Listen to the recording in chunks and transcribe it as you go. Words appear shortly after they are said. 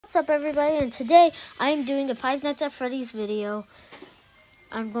What's up, everybody? And today I am doing a Five Nights at Freddy's video.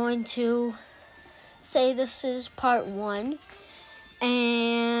 I'm going to say this is part 1,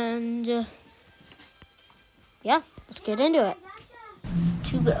 and yeah, let's get into it.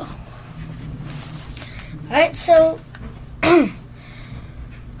 To go. Alright, so we're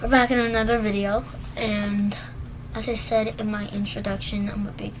back in another video, and as I said in my introduction, I'm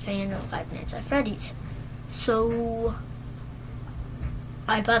a big fan of Five Nights at Freddy's. So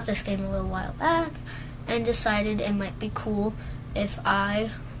I bought this game a little while back and decided it might be cool if I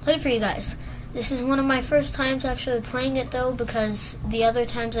play for you guys. This is one of my first times actually playing it though, because the other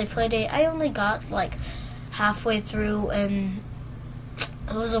times I played it, I only got like halfway through and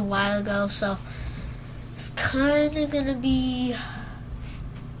it was a while ago, so it's kind of going to be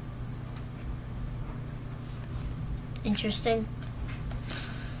interesting.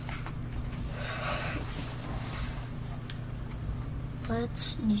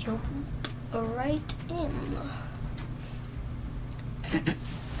 Let's jump right in.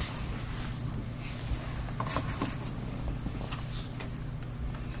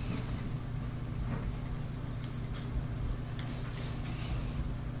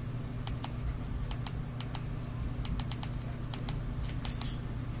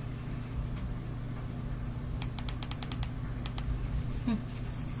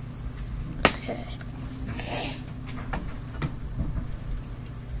 Okay.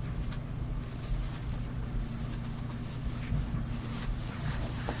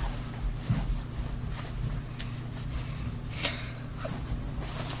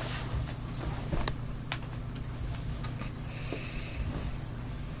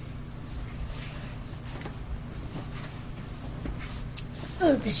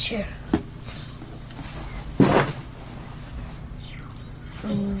 Oh, this chair.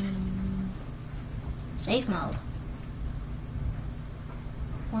 Safe mode.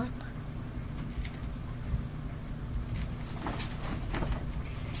 What?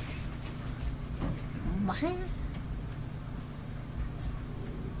 What?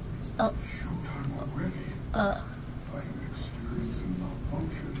 Oh. Showtime already. I am experiencing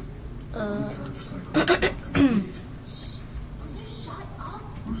malfunction. Recharge cycle complete. Will you shut up?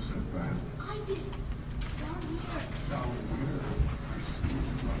 Who said that? I did. Down here. Down where? I still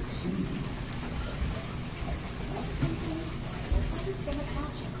do not see you. Freddy's gonna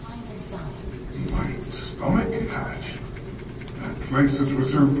catch and climb inside. My stomach hatch. That place is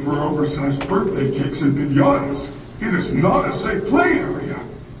reserved for oversized birthday cakes and pinatas. It is not a safe play area.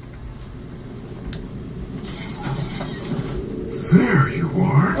 There you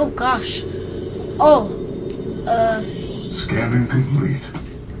are. Oh gosh. Oh. Scanning complete.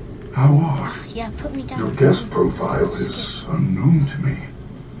 How are? Yeah, put me down. Your guest profile is unknown to me.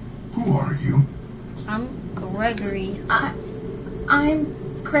 Who are you? I'm Gregory.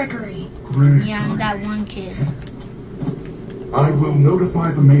 I'm Gregory. Greg. Yeah, I'm that one kid. I will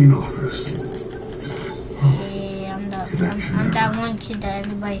notify the main office. Hey, I'm that one kid that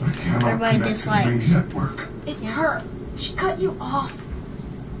everybody dislikes. Network. It's her. She cut you off.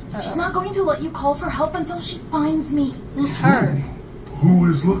 She's not going to let you call for help until she finds me. Who's her? Who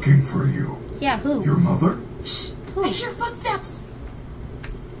is looking for you? Yeah, who? Your mother? Shh! Who? I hear footsteps.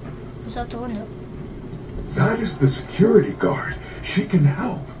 Who's out the window? That is the security guard. She can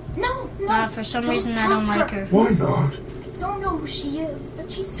help. No. For some Don't reason I don't trust like her. Why not? I don't know who she is,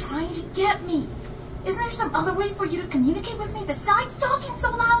 but she's trying to get me. Isn't there some other way for you to communicate with me besides talking so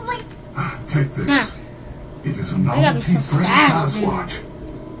loudly? Take this. Huh. It is a I gotta be novelty so Freddy fast, dude. Sasquatch.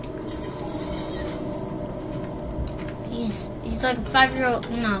 He's like a 5-year-old,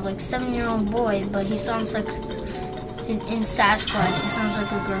 no, like 7-year-old boy, but he sounds like in Sasquatch. He sounds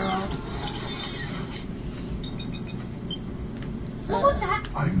like a girl. What was that?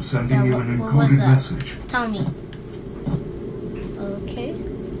 I am sending you an what was encoded that? message. Tell me. Okay.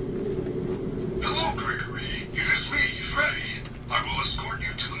 Hello, Gregory. It is me, Freddy. I will escort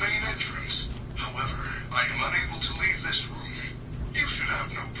you to the main entrance. However, I am unable to leave this room. You should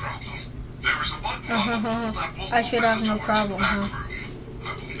have no problem. There is a button on the wall that will I should open have the no door to problem, the back huh? room. I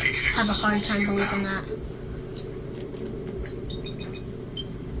will make it I have a hard accessible time to you believing now. that.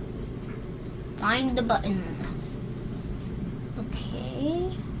 Find the button. Okay.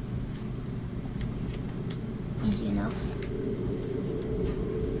 Easy enough.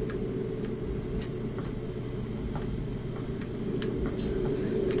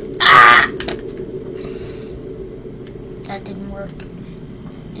 Ah! That didn't work.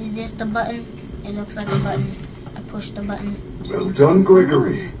 Is this the button? It looks like a button. I pushed the button. Well done,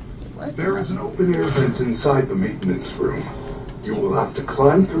 Gregory. It was the There is button. an open air vent inside the maintenance room. You will have to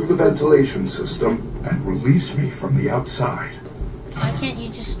climb through the ventilation system and release me from the outside. Why can't you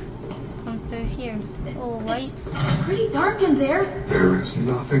just come through here? Oh, wait. It's pretty dark in there. There is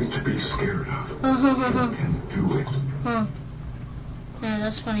nothing to be scared of. You can do it. Huh. Yeah,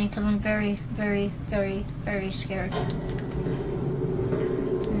 that's funny because I'm very, very, very, very scared. I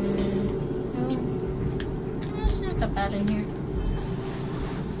mean, it's not that bad in here.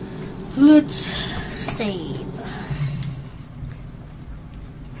 Let's save.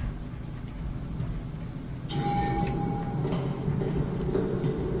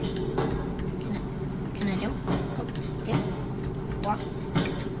 Can I jump? Oh, yeah. Walk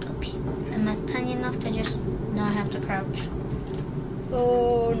up here. Am I tiny enough to just not have to crouch?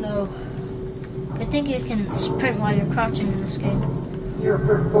 Oh no. Good thing you can sprint while you're crouching in this game. Your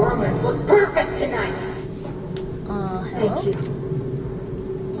performance was perfect tonight. Hello? Thank you.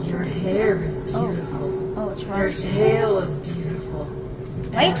 Your hair is beautiful. Oh, it's Your Ross. tail is beautiful.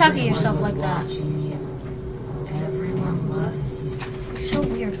 Why are you talking to yourself Everyone like that? was watching you. Everyone loves you. You're so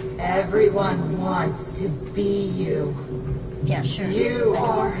weird. Everyone wants to be you. Yeah, sure. You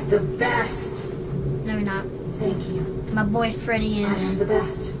are the best. No, you're not. Thank you. My boy Freddy I is. am the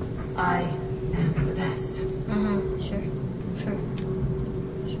best. I am the best. Sure. Sure.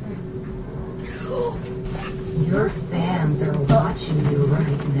 Sure. Your fans are watching you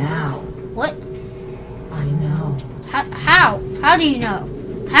right now. What? I know. How? How do you know?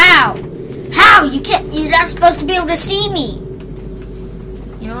 How? How? You can't. You're not supposed to be able to see me.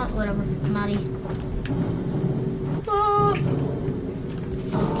 You know what? Whatever. I'm out of here.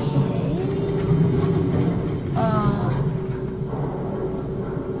 Okay.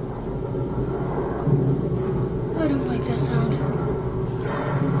 I don't like that sound.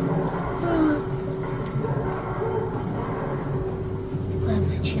 I have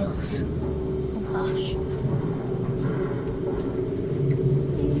the chills. Oh gosh.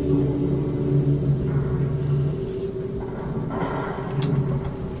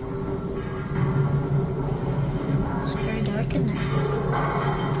 It's very dark in there.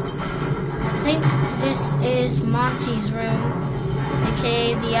 I think this is Monty's room,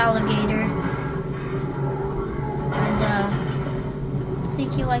 aka the alligator. And I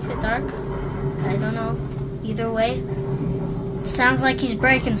think he likes it dark. I don't know. Either way, it sounds like he's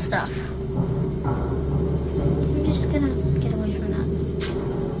breaking stuff. I'm just gonna get away from that.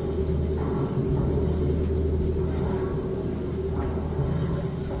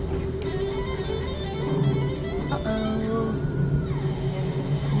 Uh-oh.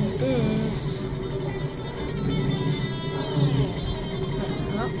 Who's this? Wait,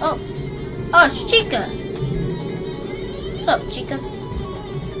 hello? Oh, it's Chica. What's up, Chica?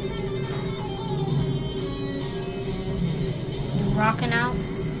 You rocking out?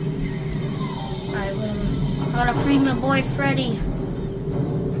 Alright, whatever. I gotta free my boy Freddy.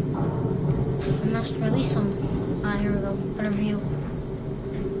 I must release him. Alright, here we go. Better view.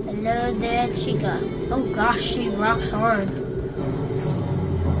 Hello there, Chica. Oh gosh, she rocks hard.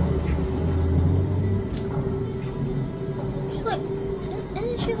 She's like,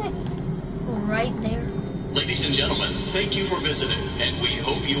 isn't she like right there? Ladies and gentlemen, thank you for visiting, and we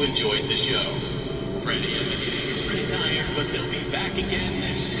hope you enjoyed the show. Freddy and the gang is pretty tired, but they'll be back again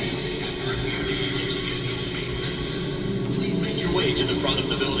next week after a few days of scheduled maintenance. Please make your way to the front of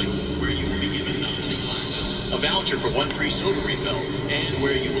the building, where you will be given novelty glasses, a voucher for 1 free soda refill, and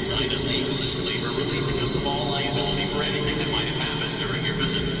where you will sign a legal disclaimer releasing us of all liability for anything that might have happened during your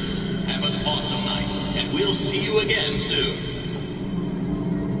visit. Have an awesome night, and we'll see you again soon.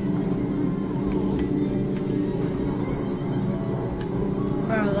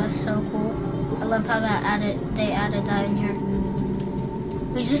 Bro, that's so cool. I love how they added that in here.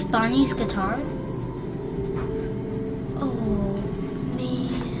 Is this Bonnie's guitar? Oh man.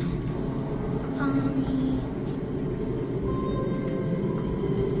 Bonnie.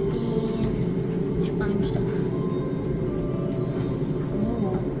 Man. Which Bonnie was that?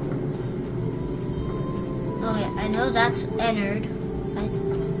 Ooh. Okay, I know that's Ennard. I'm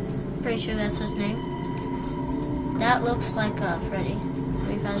pretty sure that's his name. That looks like Freddy.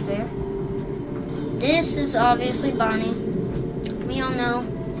 Bear. This is obviously Bonnie. We all know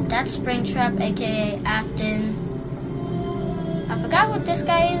that's Springtrap, aka Afton. I forgot what this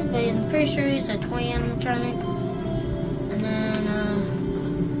guy is, but I'm pretty sure he's a toy animatronic. And then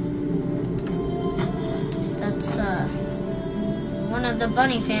that's one of the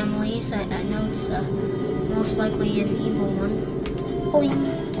bunny families. I know it's most likely an evil one. Boing.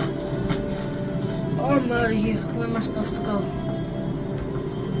 I'm out of here. Where am I supposed to go?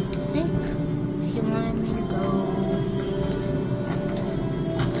 I think he wanted me to go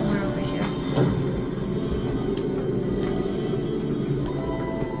somewhere over here.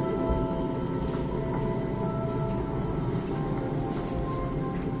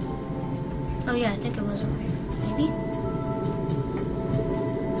 Oh yeah, I think it was over here. Maybe?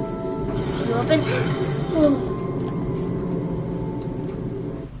 You open?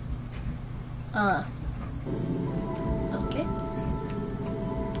 Oh. Okay.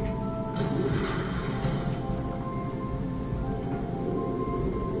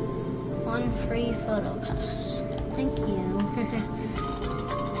 One free photo pass. Thank you.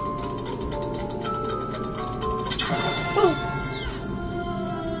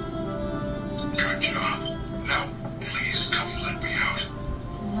 Good job. Now, please come let me out.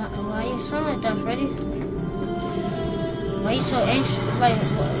 Why you sound like that, Freddy? Why you so anxious? Like,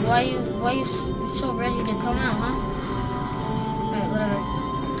 why you so ready to come out, huh? Alright,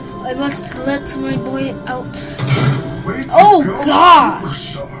 whatever. I must let my boy out. Way to Oh, go,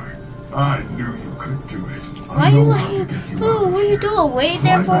 gosh! superstar. I knew you could do it. Why you like? Oh, what are you doing? Wait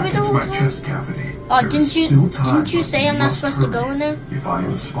there for me the whole my time. chest cavity. Oh, There is still time, didn't you but say I'm not must supposed to go hurry. in there? If I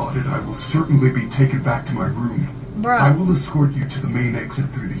am spotted, I will certainly be taken back to my room. Bruh. I will escort you to the main exit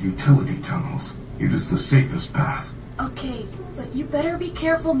through the utility tunnels. It is the safest path. Okay, but you better be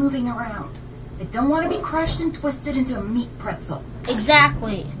careful moving around. I don't want to be crushed and twisted into a meat pretzel.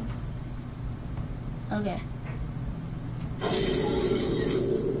 Exactly. Okay.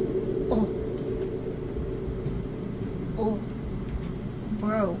 Oh. Oh.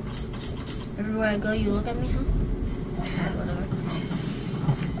 Bro. Everywhere I go, you look at me, huh? Alright, whatever.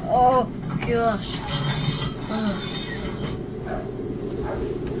 Oh, gosh. Ugh.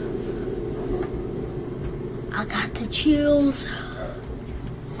 I got the chills.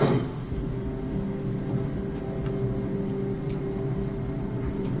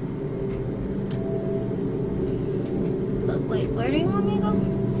 But wait, where do you want me to go?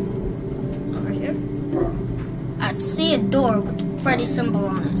 Over here? I see a door with the Freddy symbol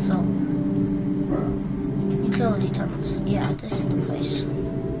on it, so. Utility tunnels. Yeah, this is the place.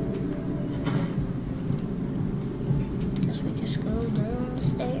 Guess we just go down the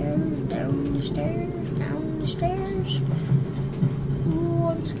stairs, down the stairs, down the stairs. Ooh,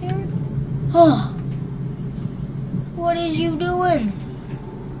 I'm scared. Oh, what is you doing?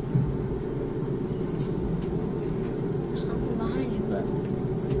 Something behind you, but.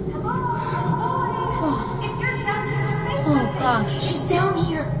 If you're down here, say Oh gosh. She's down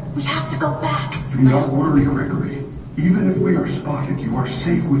here. We have to go back. Do not worry, Gregory. Even if we are spotted, you are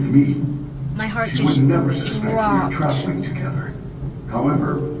safe with me. My heart She just would never suspect we are dropped. traveling together.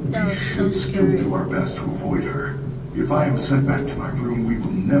 However, That we was so should still scary. do our best to avoid her. If I am sent back to my room, we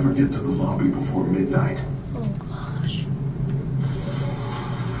will never get to the lobby before midnight. Oh gosh.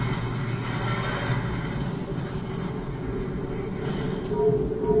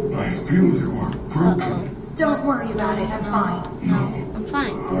 I feel you are broken. Don't worry about it. I'm fine. No, I'm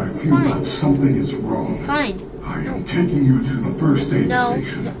fine. I feel that something is wrong. Fine. I am taking you to the first aid No.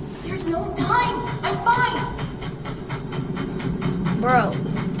 station. There's no time. I'm fine. Bro.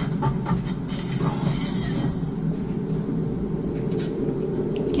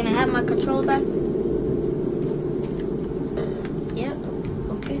 Can I have my controller back? Yeah.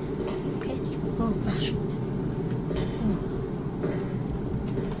 Okay. Okay. Oh gosh. Oh.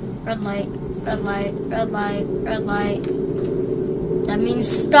 Red light. Red light. Red light. Red light. That means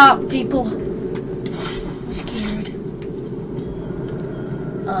stop, people. I'm scared.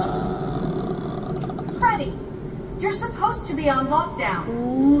 Freddy, you're supposed to be on lockdown.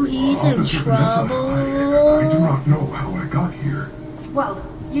 Ooh, he's in Officer Vanessa, I do trouble. not know how I got here. Well,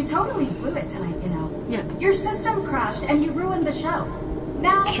 you totally blew it tonight, you know. Yeah. Your system crashed and you ruined the show.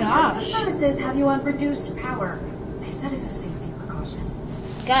 Now, Gosh. emergency services have you on reduced power. They said it's a safety precaution.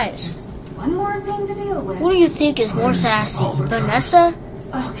 Guys, One more thing to deal with. who do you think is more sassy, Vanessa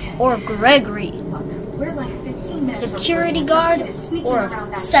Okay. or Gregory? Look, we're like 15 minutes from Security closing, and guard some kid is sneaking or around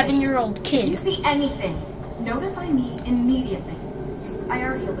a that 7-year-old gate. If you kid? see anything, notify me immediately. I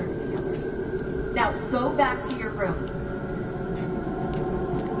already alerted the others. Now go back to your room.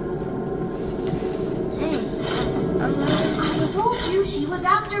 Hey, I told you she was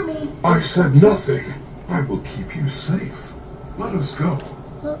after me. I said nothing. I will keep you safe. Let us go.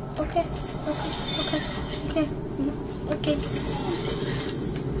 okay.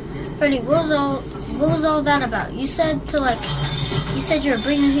 Freddy, what was all that about? You said you were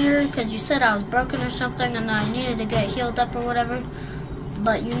bringing here because you said I was broken or something and I needed to get healed up or whatever,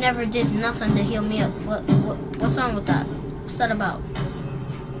 but you never did nothing to heal me up. What's wrong with that? What's that about?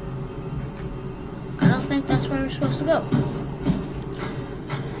 I don't think that's where we're supposed to go.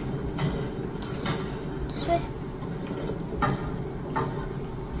 This way?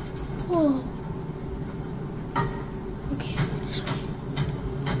 Oh. Okay, this way.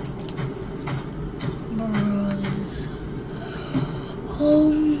 Brothers.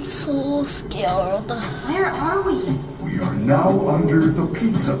 Oh I'm so scared. Where are we? We are now under the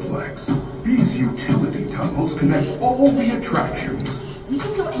Pizzaplex. These utility tunnels connect all the attractions. We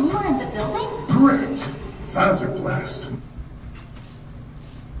can go anywhere in the building? Correct. Phaser Blast.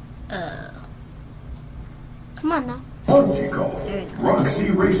 Come on now. Monty Golf. Roxy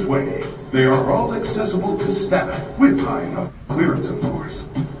Raceway. They are all accessible to staff, with high enough clearance, of course.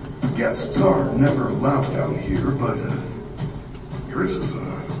 Guests are never allowed down here, but yours is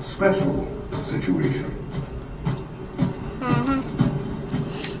a special situation.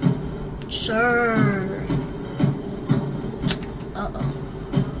 Sure. Uh-oh.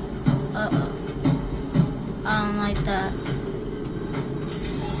 Uh-oh. I don't like that.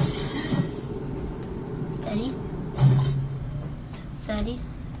 Freddy? Freddy?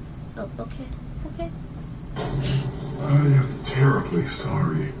 Oh, okay. Okay. I am terribly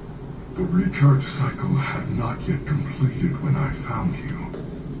sorry. The recharge cycle had not yet completed when I found you.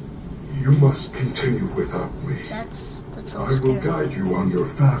 You must continue without me. That's so I will scary. guide you on your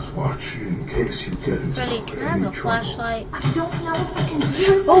fast watch in case you get into Freddy, can I any have a trouble. flashlight? I don't know if we can do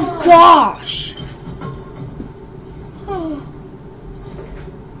this. Oh gosh!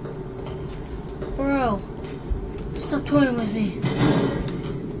 Bro, stop toying with me.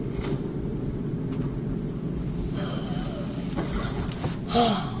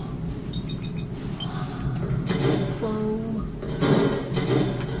 Whoa.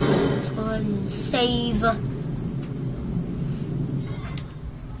 Let's go ahead and save.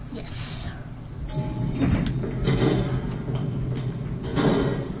 Yes.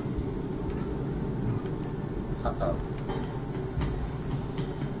 Uh-oh.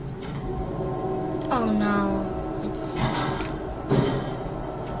 Oh no. It's...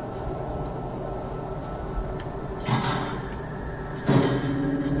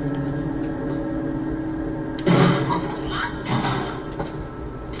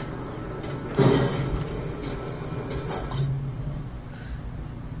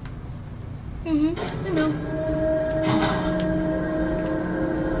 I know.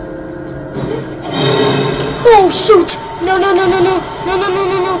 Oh shoot! No, no, no, no, no, no, no, no,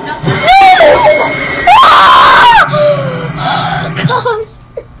 no, no. Oh, gosh.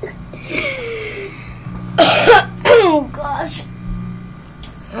 Oh gosh.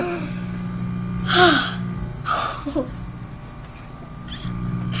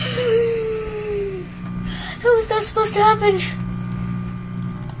 That was not supposed to happen.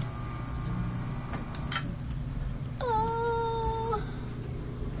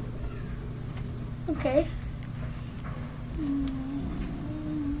 Okay.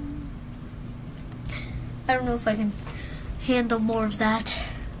 I don't know if I can handle more of that.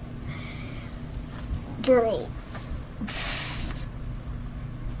 Bro.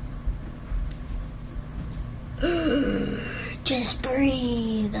 Just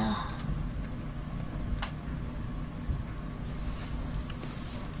breathe.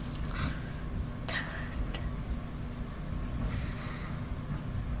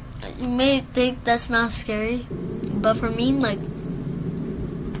 You may think that's not scary, but for me, like,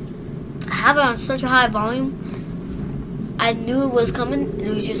 I have it on such a high volume, I knew it was coming, and it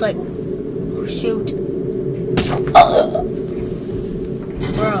was just like, oh shoot.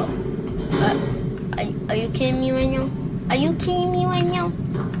 Bro, are you kidding me right now? Are you kidding me right now?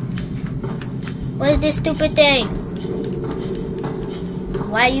 What is this stupid thing?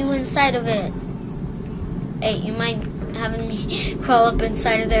 Why are you inside of it? Hey, you mind having me crawl up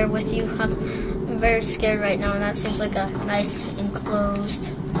inside of there with you? I'm very scared right now, and that seems like a nice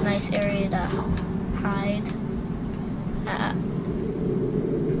enclosed, nice area to hide.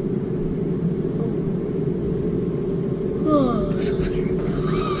 Oh, so scary.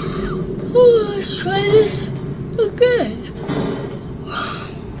 Oh, let's try this again.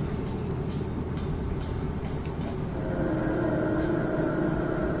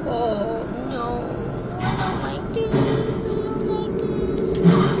 Oh no, I don't like this.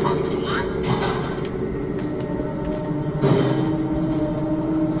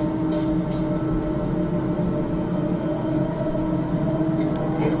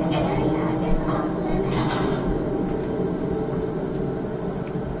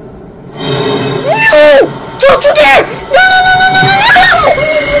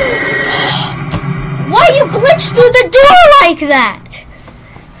 Through the door like that.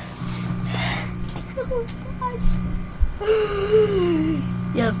 Oh gosh.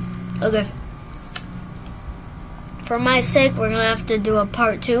 Yep. Okay. For my sake, we're gonna have to do a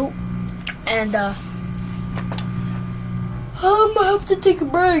part 2, and I'm gonna have to take a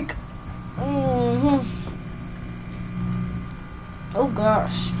break. Oh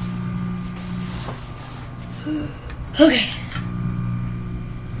gosh. Okay.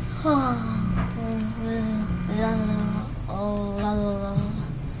 You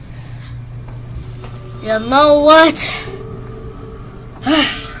know what?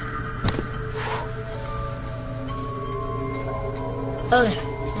 Okay,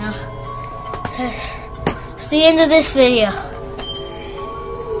 now it's the end of this video.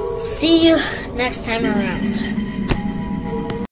 See you next time around.